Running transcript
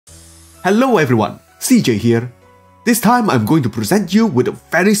Hello everyone, CJ here. This time I'm going to present you with a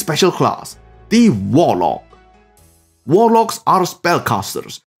very special class, the Warlock. Warlocks are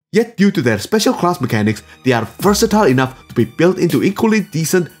spellcasters, yet due to their special class mechanics, they are versatile enough to be built into equally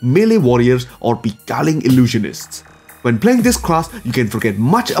decent melee warriors or beguiling illusionists. When playing this class, you can forget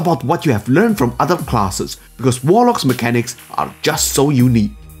much about what you have learned from other classes because Warlock's mechanics are just so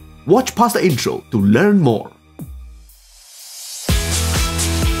unique. Watch past the intro to learn more.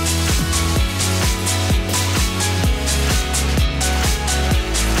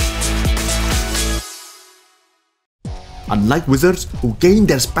 Unlike wizards who gain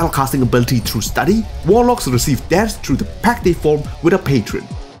their spellcasting ability through study, warlocks receive theirs through the pact they form with a patron.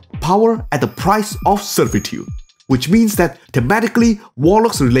 Power at the price of servitude. Which means that thematically,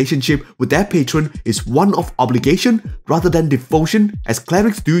 warlocks' relationship with their patron is one of obligation rather than devotion as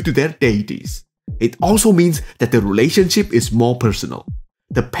clerics do to their deities. It also means that the relationship is more personal.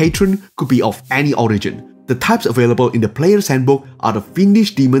 The patron could be of any origin. The types available in the player's handbook are the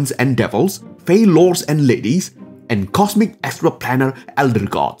fiendish demons and devils, fey lords and ladies, and cosmic extraplanar elder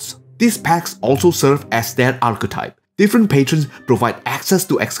gods. These packs also serve as their archetype. Different patrons provide access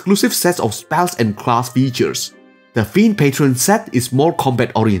to exclusive sets of spells and class features. The Fiend Patron set is more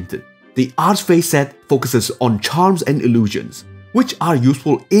combat oriented. The Archfey set focuses on charms and illusions, which are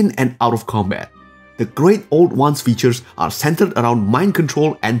useful in and out of combat. The Great Old One's features are centered around mind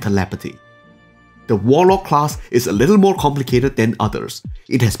control and telepathy. The Warlock class is a little more complicated than others.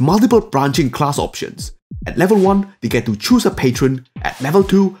 It has multiple branching class options. At level 1, they get to choose a patron, at level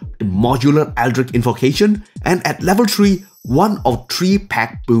 2, the modular Eldritch invocation, and at level 3, one of 3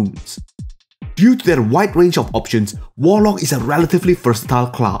 Pact boons. Due to their wide range of options, Warlock is a relatively versatile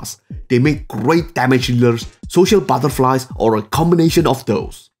class. They make great damage dealers, social butterflies, or a combination of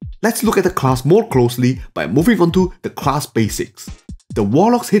those. Let's look at the class more closely by moving on to the class basics. The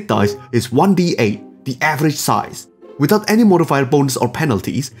Warlock's hit dice is 1d8, the average size. Without any modifier bonus or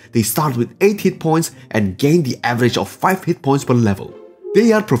penalties, they start with 8 hit points and gain the average of 5 hit points per level.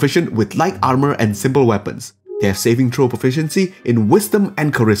 They are proficient with light armor and simple weapons. They have saving throw proficiency in wisdom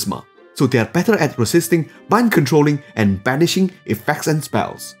and charisma, so they are better at resisting, mind controlling, and banishing effects and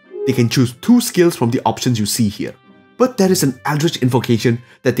spells. They can choose 2 skills from the options you see here. But there is an Eldritch invocation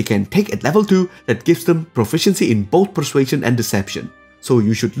that they can take at level 2 that gives them proficiency in both persuasion and deception, so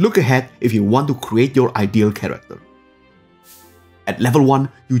you should look ahead if you want to create your ideal character. At level 1,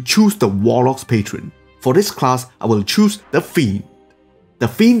 you choose the Warlock's patron. For this class, I will choose the Fiend. The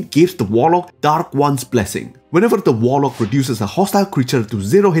Fiend gives the Warlock Dark One's blessing. Whenever the Warlock reduces a hostile creature to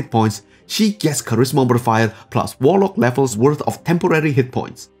 0 hit points, she gets Charisma modifier plus Warlock levels worth of temporary hit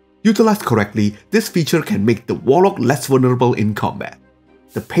points. Utilized correctly, this feature can make the Warlock less vulnerable in combat.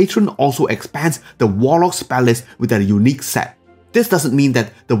 The patron also expands the Warlock spell list with a unique set. This doesn't mean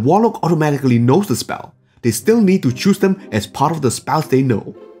that the Warlock automatically knows the spell. They still need to choose them as part of the spells they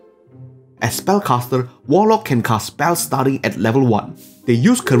know. As spellcaster, Warlock can cast spells starting at level 1. They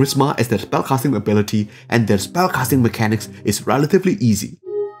use Charisma as their spellcasting ability, and their spellcasting mechanics is relatively easy.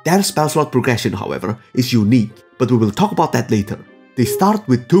 Their spell slot progression, however, is unique, but we will talk about that later. They start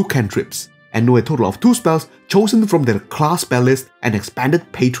with 2 cantrips, and know a total of 2 spells chosen from their class spell list and expanded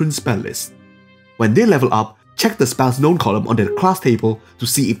patron spell list. When they level up, check the spells known column on their class table to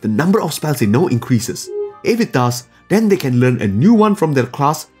see if the number of spells they know increases. If it does, then they can learn a new one from their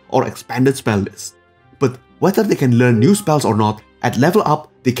class or expanded spell list. But whether they can learn new spells or not, at level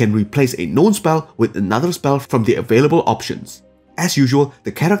up, they can replace a known spell with another spell from the available options. As usual,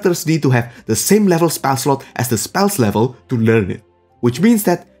 the characters need to have the same level spell slot as the spell's level to learn it, which means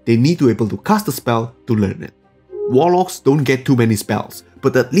that they need to be able to cast the spell to learn it. Warlocks don't get too many spells,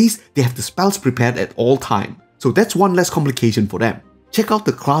 but at least they have the spells prepared at all time, so that's one less complication for them. Check out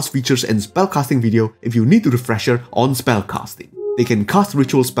the class features and spellcasting video if you need a refresher on spellcasting. They can cast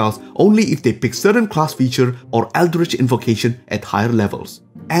ritual spells only if they pick certain class feature or Eldritch invocation at higher levels.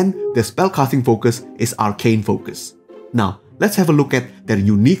 And their spellcasting focus is arcane focus. Now, let's have a look at their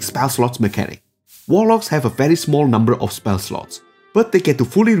unique spell slots mechanic. Warlocks have a very small number of spell slots, but they get to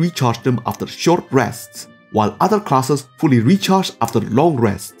fully recharge them after short rests, while other classes fully recharge after long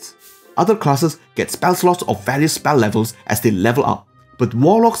rests. Other classes get spell slots of various spell levels as they level up. But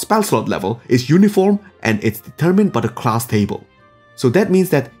Warlock's spell slot level is uniform and it's determined by the class table. So that means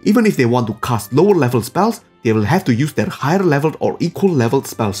that even if they want to cast lower level spells, they will have to use their higher leveled or equal leveled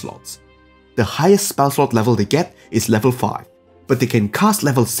spell slots. The highest spell slot level they get is level 5, but they can cast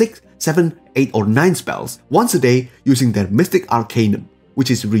level 6, 7, 8 or 9 spells once a day using their Mystic Arcanum,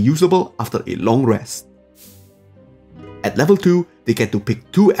 which is reusable after a long rest. At level 2, they get to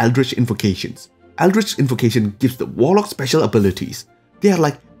pick 2 Eldritch invocations. Eldritch invocation gives the Warlock special abilities. They are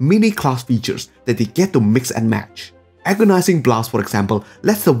like mini class features that they get to mix and match. Agonizing Blast, for example,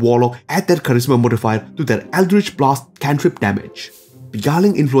 lets the Warlock add their Charisma modifier to their Eldritch Blast cantrip damage.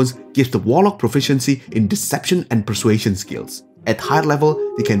 Beguiling Influence gives the Warlock proficiency in Deception and Persuasion skills. At higher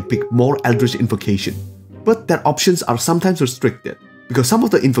level, they can pick more Eldritch Invocation. But their options are sometimes restricted, because some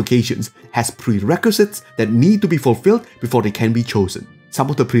of the invocations has prerequisites that need to be fulfilled before they can be chosen. Some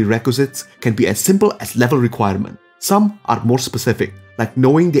of the prerequisites can be as simple as level requirement. Some are more specific, like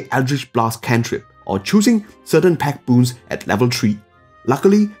knowing the Eldritch Blast cantrip or choosing certain Pact boons at level 3.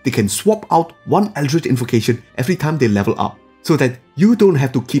 Luckily, they can swap out one Eldritch invocation every time they level up, so that you don't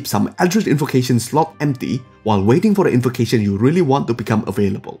have to keep some Eldritch invocation slot empty while waiting for the invocation you really want to become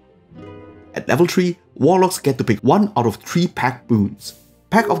available. At level 3, Warlocks get to pick 1 out of 3 Pact boons.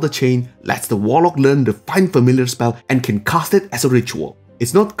 Pact of the Chain lets the Warlock learn the Find Familiar spell and can cast it as a ritual.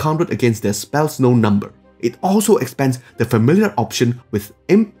 It's not counted against their spell's known number. It also expands the familiar option with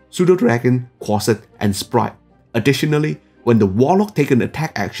Imp, Pseudo-Dragon, Quasit, and Sprite. Additionally, when the Warlock take an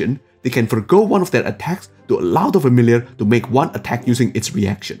attack action, they can forgo one of their attacks to allow the familiar to make one attack using its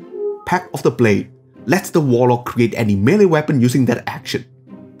reaction. Pact of the Blade lets the Warlock create any melee weapon using that action.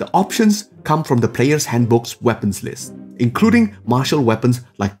 The options come from the player's handbook's weapons list, including martial weapons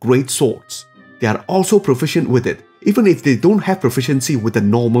like great swords. They are also proficient with it, even if they don't have proficiency with the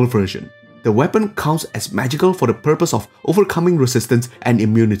normal version. The weapon counts as magical for the purpose of overcoming resistance and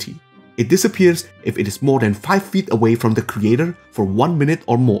immunity. It disappears if it is more than 5 feet away from the creator for 1 minute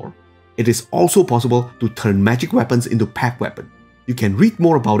or more. It is also possible to turn magic weapons into Pact weapon. You can read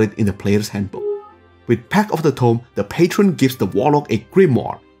more about it in the player's handbook. With Pact of the Tome, the patron gives the Warlock a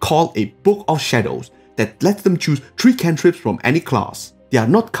grimoire called a Book of Shadows that lets them choose 3 cantrips from any class. They are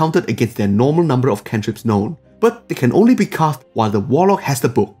not counted against their normal number of cantrips known, but they can only be cast while the Warlock has the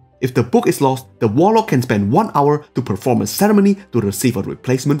book. If the book is lost, the Warlock can spend 1 hour to perform a ceremony to receive a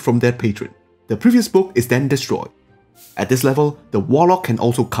replacement from their patron. The previous book is then destroyed. At this level, the Warlock can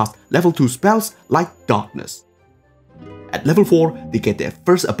also cast level 2 spells like Darkness. At level 4, they get their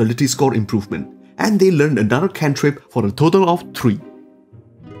first ability score improvement, and they learn another cantrip for a total of 3.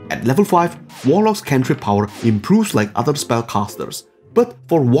 At level 5, Warlock's cantrip power improves like other spellcasters, but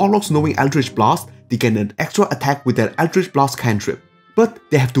for Warlocks knowing Eldritch Blast, they get an extra attack with their Eldritch Blast cantrip. But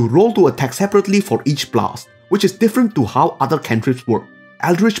they have to roll to attack separately for each blast, which is different to how other cantrips work.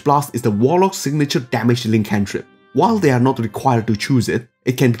 Eldritch Blast is the Warlock's signature damage dealing cantrip. While they are not required to choose it,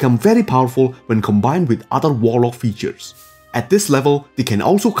 it can become very powerful when combined with other Warlock features. At this level, they can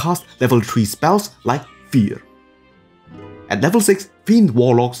also cast level 3 spells like Fear. At level 6, Fiend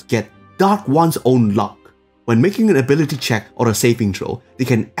Warlocks get Dark One's Own Luck. When making an ability check or a saving throw, they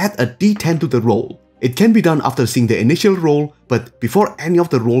can add a d10 to the roll. It can be done after seeing the initial roll, but before any of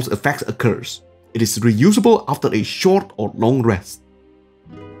the roll's effects occurs. It is reusable after a short or long rest.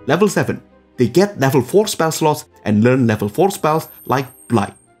 Level 7. They get level 4 spell slots and learn level 4 spells like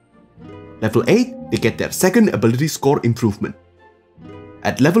Blight. Level 8, they get their second ability score improvement.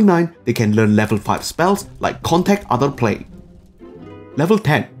 At level 9, they can learn level 5 spells like Contact Other Plane. Level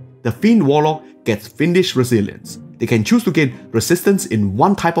 10, the Fiend Warlock gets Fiendish Resilience. They can choose to gain resistance in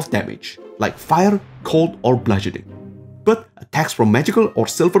one type of damage, like fire, cold, or bludgeoning. But attacks from magical or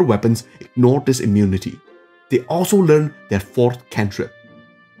silver weapons ignore this immunity. They also learn their 4th cantrip.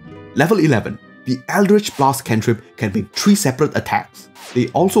 Level 11, the Eldritch Blast cantrip can make 3 separate attacks. They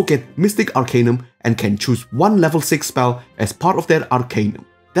also get Mystic Arcanum and can choose one level 6 spell as part of their Arcanum.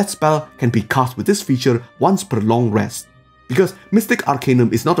 That spell can be cast with this feature once per long rest. Because Mystic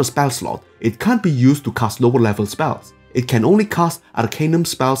Arcanum is not a spell slot, it can't be used to cast lower level spells. It can only cast Arcanum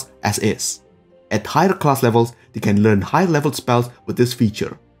spells as is. At higher class levels, they can learn higher level spells with this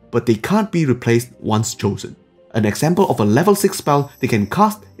feature, but they can't be replaced once chosen. An example of a level 6 spell they can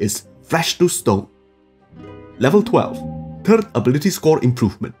cast is Flesh to Stone. Level 12, third ability score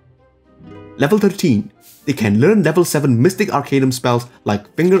improvement. Level 13, they can learn level 7 Mystic Arcanum spells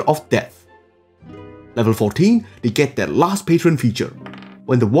like Finger of Death. Level 14, they get their last patron feature.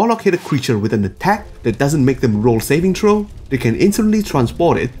 When the Warlock hit a creature with an attack that doesn't make them roll saving throw, they can instantly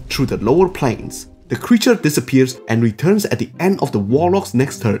transport it through the lower planes. The creature disappears and returns at the end of the Warlock's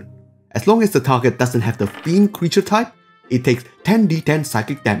next turn. As long as the target doesn't have the Fiend creature type, it takes 10d10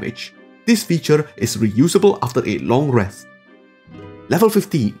 psychic damage. This feature is reusable after a long rest. Level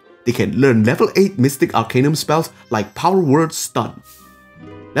 15, they can learn level 8 Mystic Arcanum spells like Power Word Stun.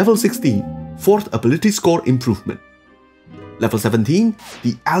 Level 16, 4th ability score improvement. Level 17,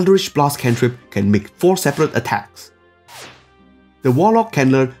 the Eldritch Blast cantrip can make 4 separate attacks. The Warlock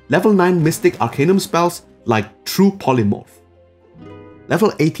can learn level 9 Mystic Arcanum spells like True Polymorph.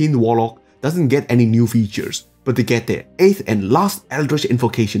 Level 18 Warlock doesn't get any new features, but they get their 8th and last Eldritch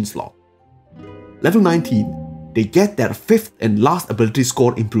invocation slot. Level 19, they get their 5th and last ability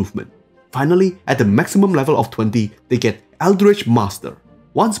score improvement. Finally, at the maximum level of 20, they get Eldritch Master.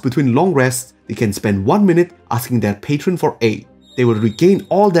 Once between long rests, they can spend 1 minute asking their patron for aid. They will regain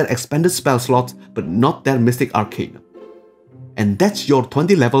all their expanded spell slots, but not their Mystic Arcana. And that's your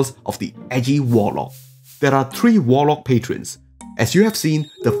 20 levels of the edgy Warlock. There are 3 Warlock patrons. As you have seen,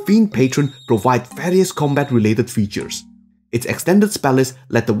 the Fiend patron provides various combat-related features. Its extended spell list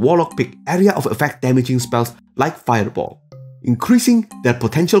let the Warlock pick area of effect damaging spells like Fireball, increasing their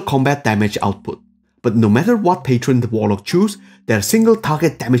potential combat damage output. But no matter what patron the Warlock choose, their single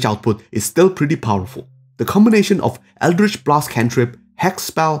target damage output is still pretty powerful. The combination of Eldritch Blast cantrip, Hex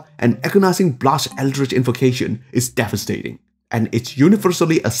spell, and Agonizing Blast Eldritch invocation is devastating, and it's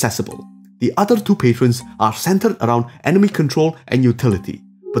universally accessible. The other 2 patrons are centered around enemy control and utility,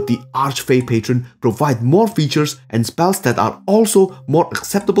 but the Archfey patron provides more features and spells that are also more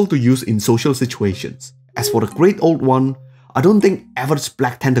acceptable to use in social situations. As for the Great Old One, I don't think average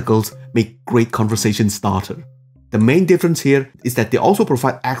black tentacles make great conversation starter. The main difference here is that they also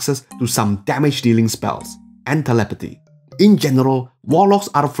provide access to some damage dealing spells and telepathy. In general, Warlocks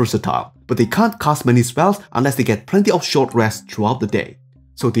are versatile, but they can't cast many spells unless they get plenty of short rests throughout the day.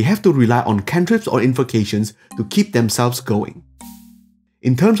 So they have to rely on cantrips or invocations to keep themselves going.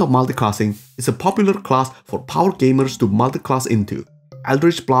 In terms of multiclassing, it's a popular class for power gamers to multiclass into.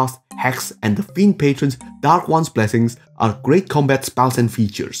 Eldritch Blast, Hex, and the Fiend patron's Dark One's Blessings are great combat spells and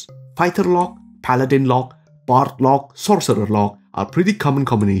features. Fighter Lock, Paladin Lock, Bard Lock, Sorcerer Lock are pretty common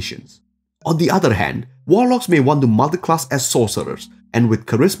combinations. On the other hand, Warlocks may want to multiclass as Sorcerers, and with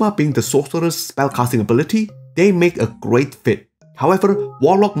Charisma being the Sorcerer's spellcasting ability, they make a great fit. However,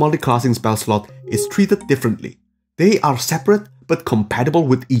 Warlock multiclassing spell slot is treated differently. They are separate but compatible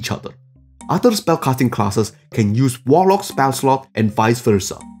with each other. Other spellcasting classes can use Warlock spell slot and vice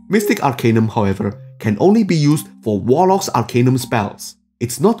versa. Mystic Arcanum, however, can only be used for Warlock's Arcanum spells.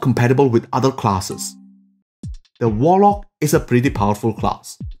 It's not compatible with other classes. The Warlock is a pretty powerful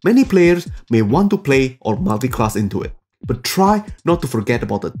class. Many players may want to play or multiclass into it, but try not to forget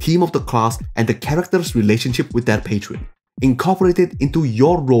about the theme of the class and the character's relationship with their patron. Incorporate it into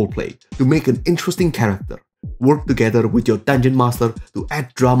your roleplay to make an interesting character. Work together with your dungeon master to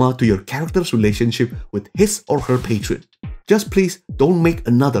add drama to your character's relationship with his or her patron. Just please don't make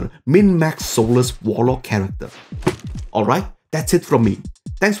another min-max soulless Warlock character. Alright, that's it from me.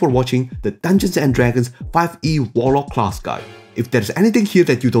 Thanks for watching the Dungeons & Dragons 5e Warlock class guide. If there's anything here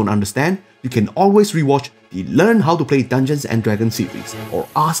that you don't understand, you can always rewatch the Learn How to Play Dungeons & Dragons series or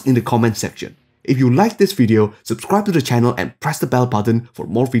ask in the comment section. If you like this video, subscribe to the channel and press the bell button for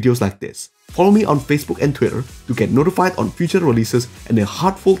more videos like this. Follow me on Facebook and Twitter to get notified on future releases, and a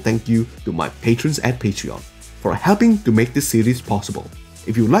heartfelt thank you to my patrons at Patreon for helping to make this series possible.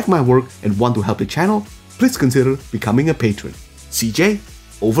 If you like my work and want to help the channel, please consider becoming a patron. CJ,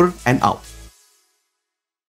 over and out.